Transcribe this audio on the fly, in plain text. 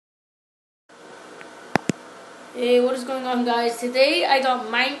Hey, what is going on, guys? Today I got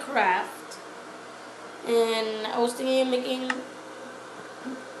Minecraft, and I was thinking of making a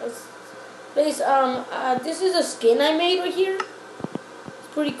place. This is a skin I made right here. It's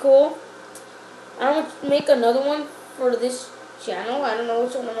pretty cool. I'm gonna make another one for this channel. I don't know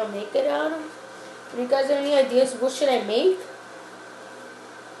which one I'm gonna make it out of. If you guys have any ideas, what should I make?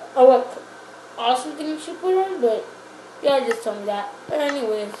 Or what awesome thing you should put on? But yeah, just tell me that. But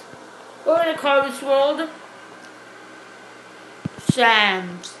anyways, we're gonna call this world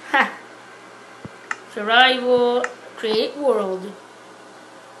Sam's. Ha! Survival, create world.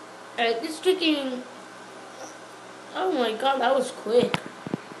 Alright, this taking. Oh my god, that was quick.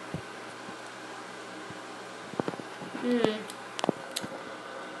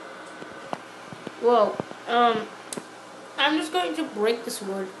 Whoa. I'm just going to break this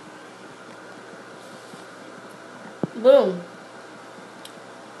wood. Boom.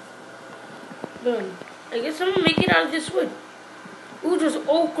 Boom. I guess I'm gonna make it out of this wood. Ooh, there's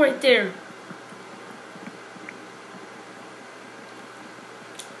oak right there.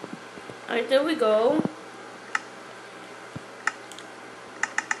 Alright, there we go.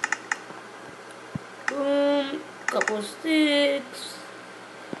 Boom. Couple of sticks.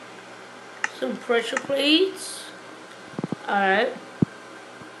 Some pressure plates. Alright.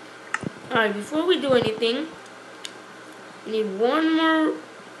 Alright, before we do anything, we need one more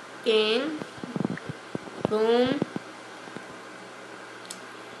thing. Boom.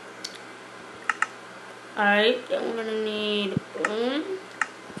 Alright, then we're gonna need boom.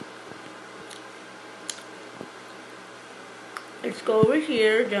 Let's go over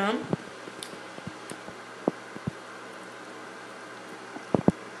here, jump.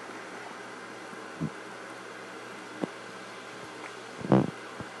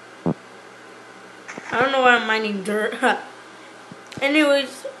 I don't know why I'm mining dirt.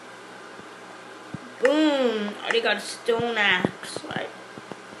 Anyways, boom. I already got a stone axe. Right.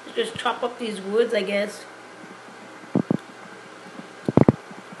 Let's just chop up these woods, I guess.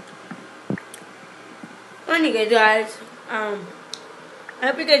 Anyway, guys, I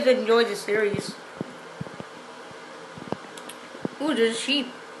hope you guys enjoyed this series. Ooh, there's a sheep.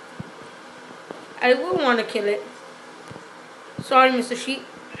 I will want to kill it. Sorry, Mr. Sheep.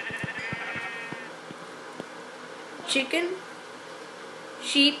 Chicken.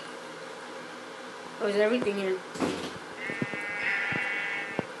 Sheep. Oh, there's everything here.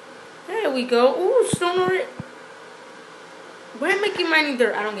 There we go. Ooh, stone already. Why am I keep mining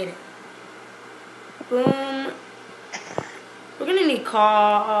dirt? I don't get it. Boom. We're gonna need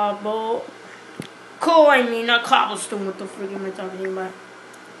coal, I mean, not cobblestone. What the frick am I talking about?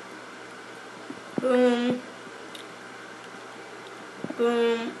 Boom.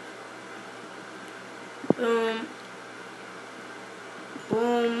 Boom. Boom.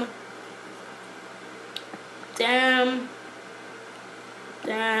 Boom. Damn.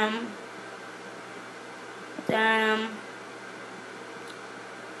 Damn. Damn.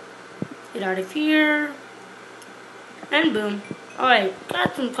 Get out of here. And boom. Alright,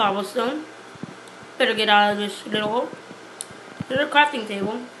 got some cobblestone. Better get out of this little hole. There's a crafting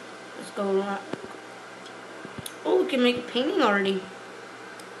table. Let's go. Oh, we can make a painting already.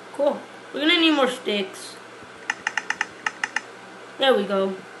 Cool. We're gonna need more sticks. There we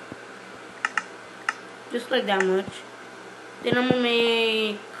go. Just like that much. Then I'm gonna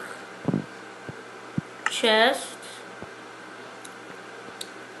make chest.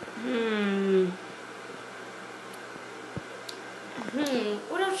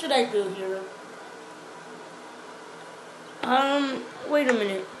 What else should I do here? Wait a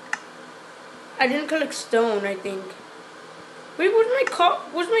minute. I didn't collect stone, I think. Wait, where's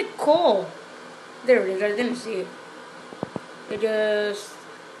my coal? There it is, I didn't see it. I just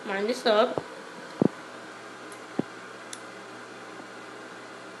mine this up.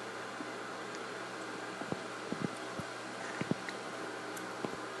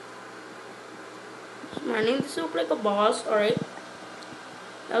 Just mining this up like a boss, alright.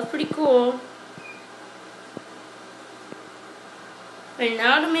 That was pretty cool. And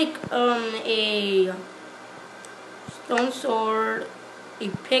now to make a stone sword, a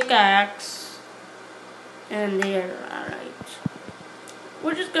pickaxe, and there. Alright.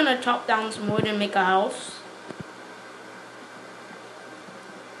 We're just gonna chop down some wood and make a house.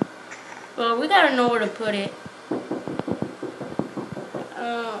 But we gotta know where to put it.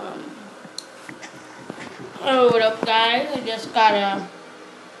 Oh, what up, guys? I just gotta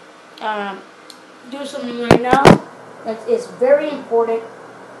do something right now that is very important.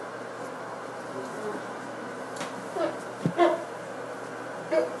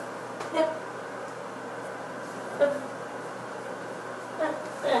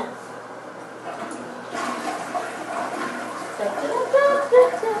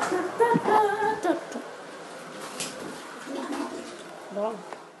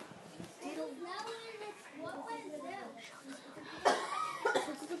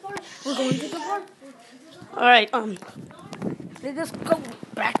 We're going to the park. Alright, let's just go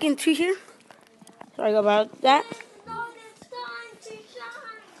back into here. Sorry about that.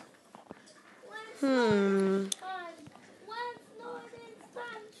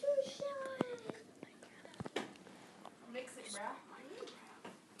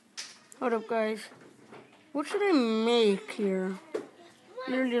 Hold up, guys. What should I make here?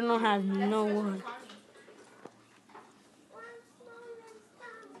 Literally don't have no one.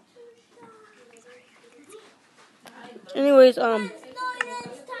 Anyways,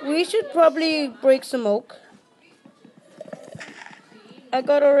 we should probably break some oak. I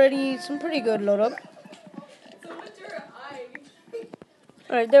got already some pretty good load up.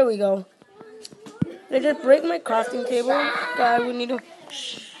 Alright, there we go. Let's just break my crafting table. God, we need to...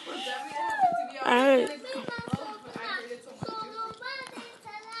 Alright,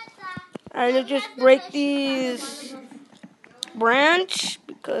 let's just break these branch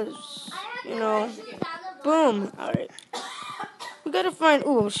because, you know, boom. Alright. We gotta find,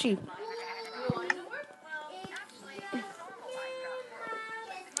 ooh, sheep.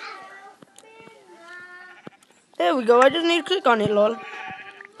 There we go. I just need to click on it, lol.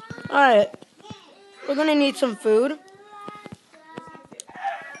 Alright. We're gonna need some food.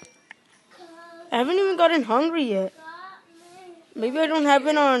 I haven't even gotten hungry yet. Maybe I don't have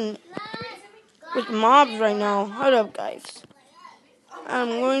it on with mobs right now. Hold up, guys. I'm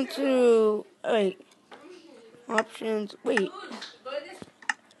going to... Wait. Options. Wait.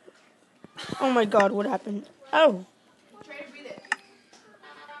 Oh my god, what happened? Oh.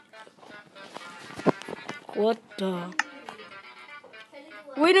 What the...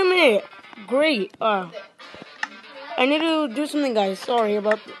 Wait a minute. Great. I need to do something, guys. Sorry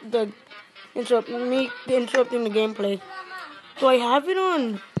about the interrupting the gameplay. Do I have it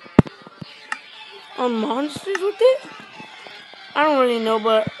on monsters with it? I don't really know,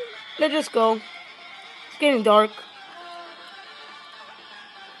 but let's just go. It's getting dark.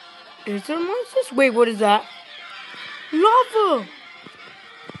 Is there monsters? Wait, what is that? Lava!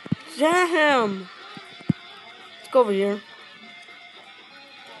 Damn! Let's go over here.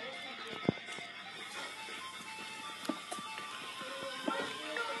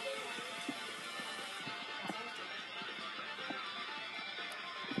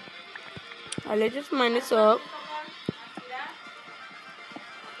 Alright, let's just mine this up.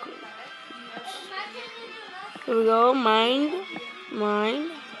 Here we go. Mine.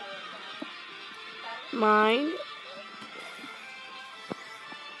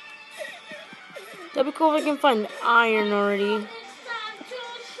 That'd be cool if I can find iron already.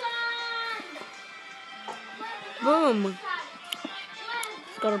 Boom.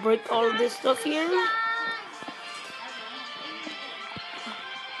 Just gotta break all of this stuff here.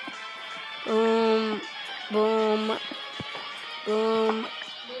 Boom. Boom. Boom.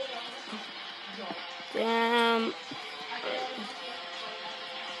 Damn.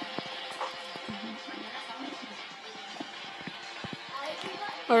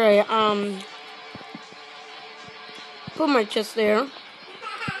 Alright, put my chest there.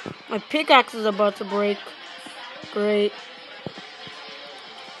 My pickaxe is about to break. Great.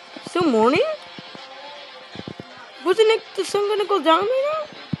 Still morning? Wasn't it the sun gonna go down right now?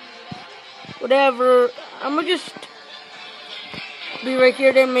 Whatever. I'm gonna just be right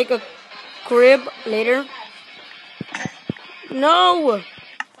here to make a crib later. No!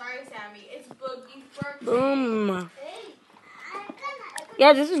 Sorry, Sammy. It's Boogie Birthday. Boom.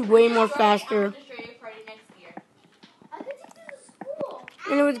 Yeah, this is way more faster.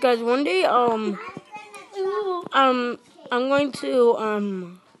 Anyways, guys, one day, I'm going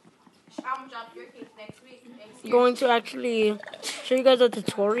to actually show you guys a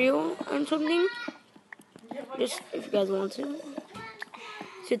tutorial on something. Just if you guys want to.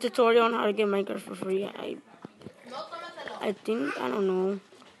 It's a tutorial on how to get Minecraft for free. I think, I don't know.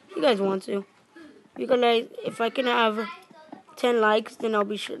 If you guys want to. Because if I can have 10 likes, then I'll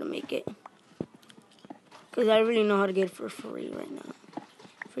be sure to make it. Because I really know how to get it for free right now.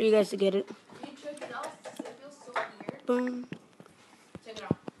 For you guys to get it. Boom.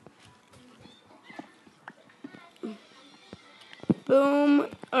 Boom.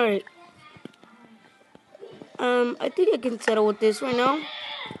 Alright. I think I can settle with this right now.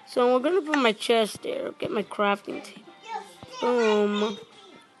 So we're gonna put my chest there. Get my crafting table. Boom.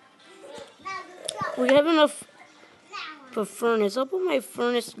 We have enough for furnace. I'll put my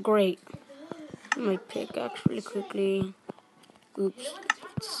furnace. Great. My pickaxe really quickly. Oops.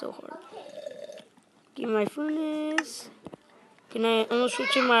 It's so hard. Give me my furnace. I'm gonna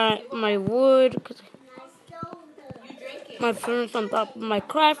switch in my wood. Cause my furnace on top of my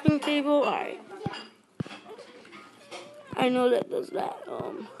crafting table. Alright. I know that does that.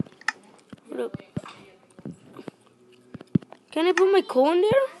 Hold up. Can I put my coal in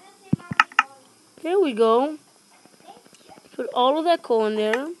there? There we go. Put all of that coal in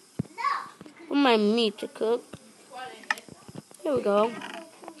there. Put my meat to cook. There we go.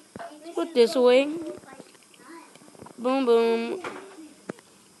 Put this away. Boom, boom.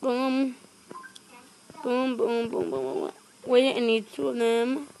 Boom. Boom, boom, boom, boom, boom. Wait, I need 2 of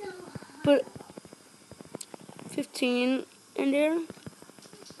them. Put 15 in there.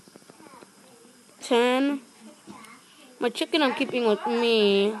 10. My chicken I'm keeping with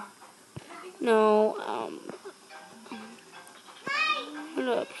me. No, put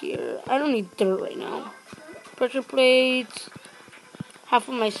it up here. I don't need dirt right now. Pressure plates. Half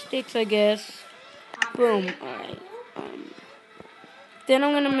of my sticks, I guess. Boom. Alright. Then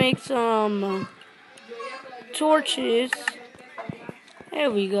I'm gonna make some torches.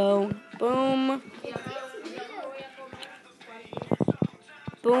 There we go. Boom.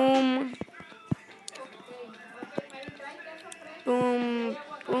 Boom. Boom.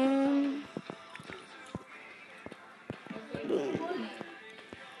 Boom.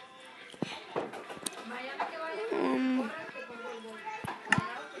 Boom.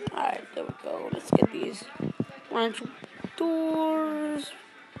 Alright, there we go. Let's get these orange doors.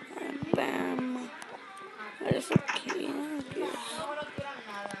 And bam. That is okay.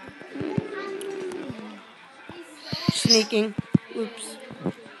 Sneaking. Oops.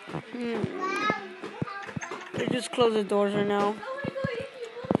 I just close the doors right now.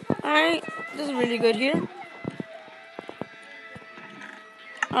 Alright, this is really good here.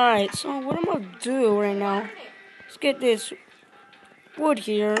 Alright, so what I'm gonna do right now, let's get this wood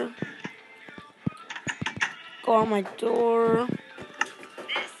here. Go on my door. This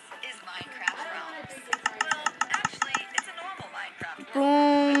is Minecraft Realms. Well, actually, it's a normal Minecraft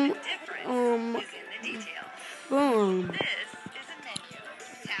Boom. world, but the difference is in the details. Boom. This is a menu.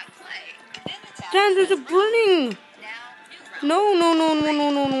 Tap play. In the tab Damn, there's a says burning. Now, new realm. No.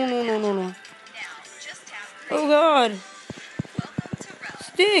 Now, just tap Oh create. God. Welcome to Realms.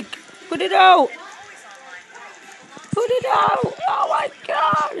 Stick. Put it out. An always online world. Put it out. Oh my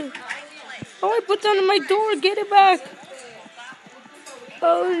God. Right click. Oh, I put that on my door. Get it back.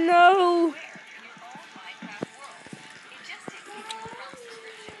 Oh no.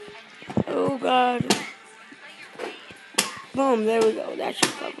 Oh God. Boom, there we go. That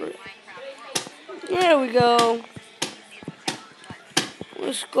should cover it. There we go.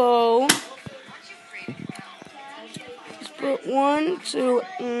 Let's go. Let's put 1, 2,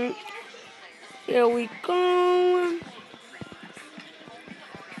 here we go.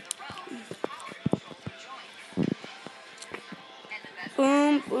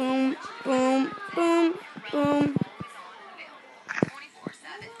 Boom, boom, boom, boom, boom.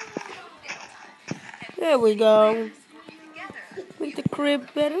 There we go. Make the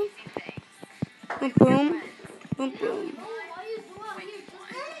crib better. Boom, boom, boom, boom.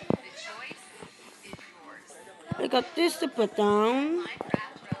 I got this to put down.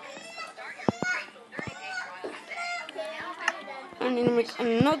 I need to make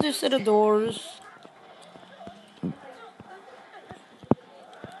another set of doors.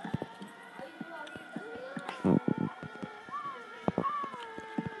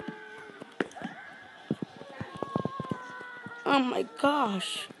 Oh my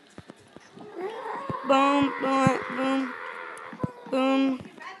gosh. Boom, boom, boom, boom,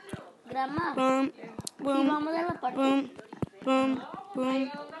 Grandma, boom, boom, vamos a la parte. boom, boom,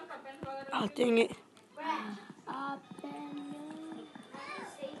 boom. Oh, dang it.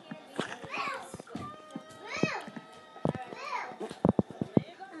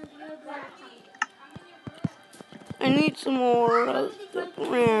 I need some more of the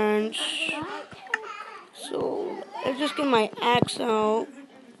branch. So, I just get my axe out.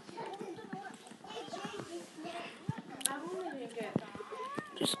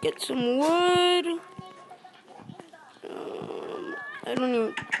 Just get some wood. I don't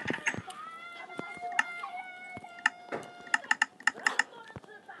even...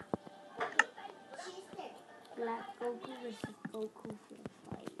 Black Goku versus Goku for the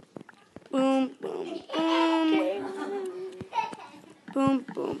fight. Boom, boom, boom. Boom,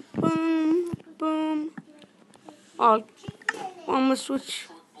 boom, boom, boom. Oh, I'm gonna switch.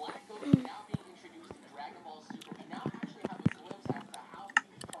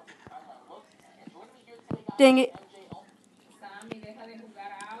 Dang it.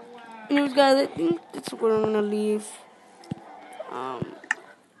 Anyways, guys, I think that's where I'm gonna leave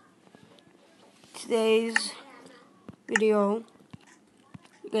today's video.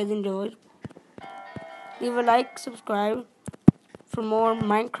 You guys enjoyed. Leave a like, subscribe for more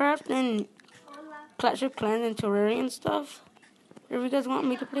Minecraft and Clash of Clans and Terraria and stuff. Whatever you guys want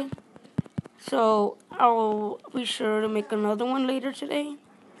me to play. So I'll be sure to make another one later today.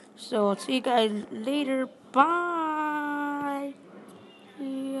 So I'll see you guys later. Bye.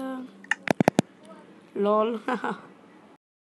 Yeah. Lol.